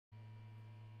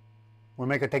We'll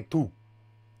make a take two.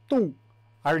 Two.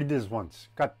 I already did this once.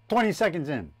 Got 20 seconds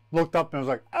in. Looked up and was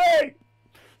like, hey!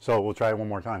 So we'll try it one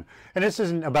more time. And this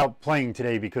isn't about playing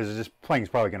today because this playing is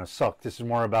probably going to suck. This is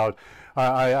more about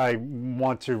I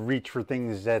want to reach for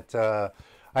things that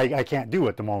I can't do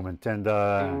at the moment. And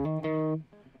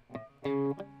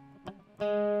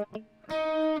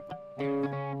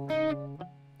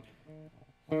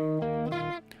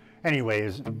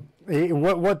anyways,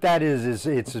 what that is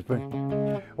it's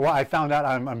well, I found out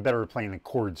I'm better at playing the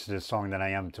chords to this song than I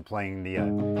am to playing the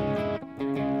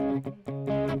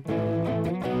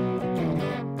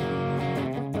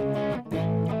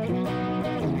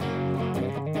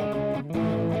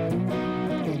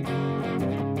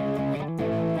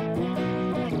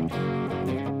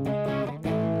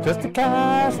just a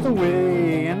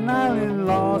castaway, an island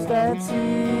lost at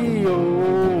sea.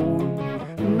 Oh,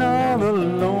 another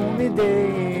lonely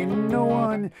day, no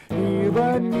one here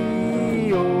but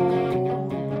me. Oh,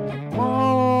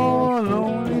 more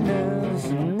loneliness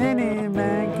than any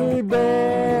man could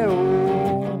bear.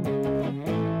 Oh,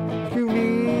 to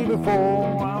me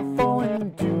before I fall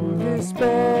into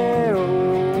despair.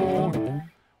 Oh,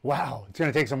 wow, it's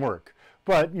gonna take some work.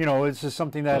 But, you know, it's just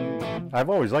something that I've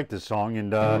always liked this song,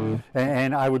 and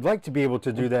I would like to be able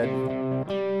to do that.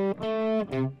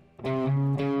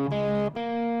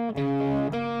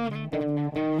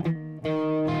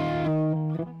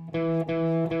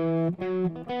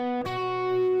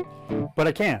 But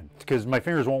I can't, because my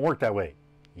fingers won't work that way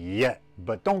yet.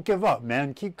 But don't give up,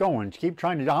 man. Keep going. Keep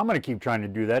trying to. I'm going to keep trying to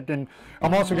do that. And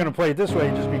I'm also going to play it this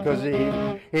way just because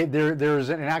there's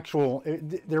an actual,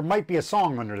 there might be a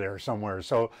song under there somewhere.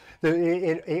 So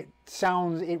it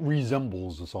sounds, it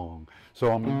resembles a song.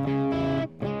 So I'm...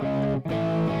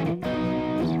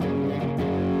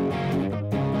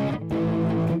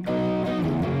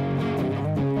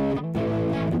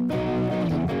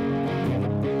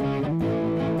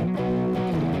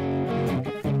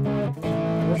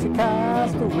 Just a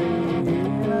castaway,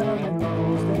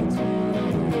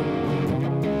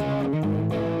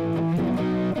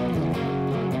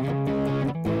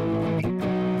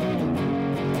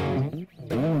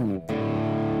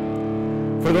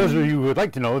 for those of you who would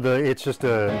like to know, it's just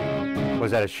a,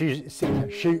 was that a she, it's a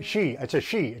she, it's a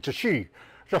she, it's a she,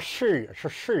 it's a she, see, it's a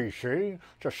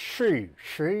she,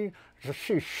 it's a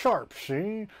C sharp,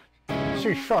 see,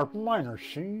 C sharp minor,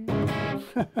 see.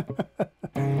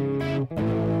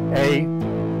 A,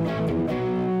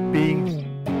 B,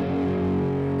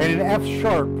 and an F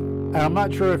sharp. And I'm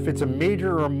not sure if it's a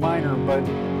major or a minor, but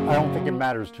I don't think it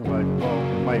matters too much. Well,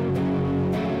 it might.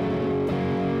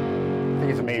 I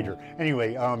think it's a major.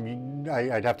 Anyway,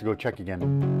 I'd have to go check again.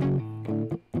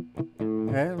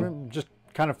 Just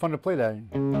kind of fun to play that.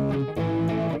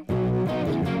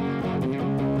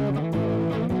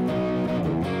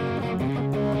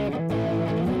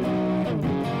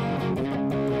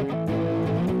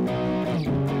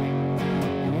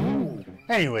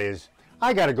 Anyways,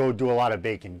 I gotta go do a lot of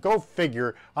baking. Go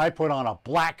figure, I put on a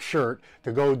black shirt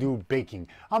to go do baking.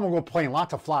 I'm gonna go playing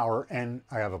lots of flour and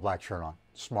I have a black shirt on.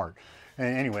 Smart.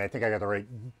 And anyway, I think I got the right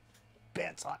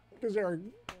pants on because they're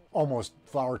almost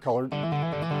flour colored.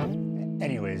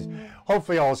 Anyways,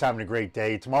 hopefully y'all is having a great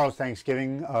day. Tomorrow's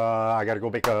Thanksgiving. I gotta go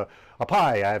bake a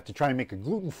pie. I have to try and make a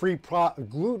gluten-free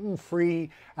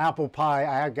apple pie.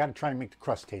 I gotta try and make the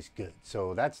crust taste good.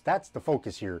 So that's the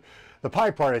focus here. The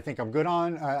pie part I think I'm good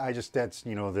on. I just, that's,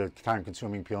 you know, the time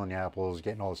consuming, peeling the apples,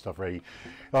 getting all the stuff ready.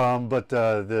 But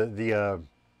the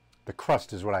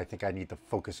crust is what I think I need to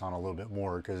focus on a little bit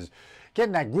more, because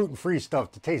getting that gluten-free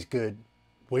stuff to taste good,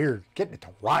 weird. Getting it to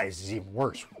rise is even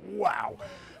worse. Wow.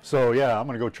 So yeah, I'm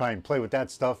gonna go try and play with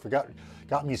that stuff. I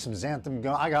got me some xanthan.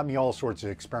 I got me all sorts of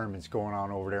experiments going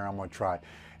on over there. I'm gonna try.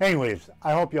 Anyways,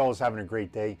 I hope y'all is having a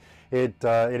great day. It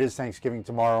is Thanksgiving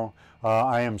tomorrow.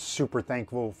 I am super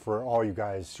thankful for all you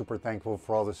guys. Super thankful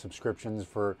for all the subscriptions,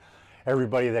 for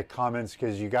everybody that comments,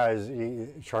 because you guys,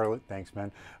 Charlotte, thanks,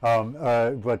 man.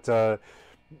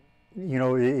 You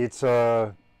know, it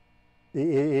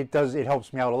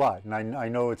helps me out a lot, and I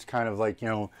know it's kind of like, you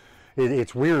know,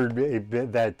 it's weird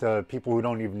that people who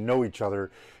don't even know each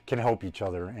other can help each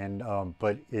other, and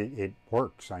but it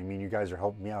works. I mean, you guys are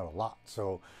helping me out a lot,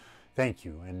 so thank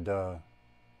you. And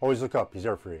always look up. He's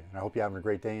there for you. And I hope you're having a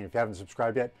great day. And if you haven't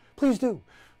subscribed yet, please do.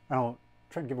 I'm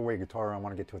trying to give away a guitar. I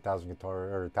want to get to 1,000 guitar,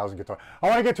 or 1,000 guitar. I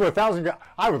want to get to 1,000.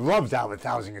 I would love to have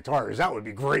 1,000 guitars. That would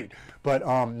be great. But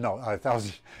no,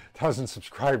 1,000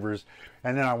 subscribers,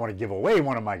 and then I want to give away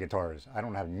one of my guitars. I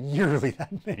don't have nearly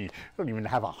that many. I don't even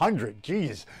have 100.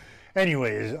 Jeez.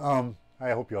 Anyways, I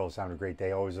hope you all having a great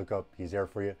day. Always look up. He's there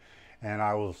for you, and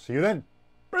I will see you then.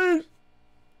 Peace.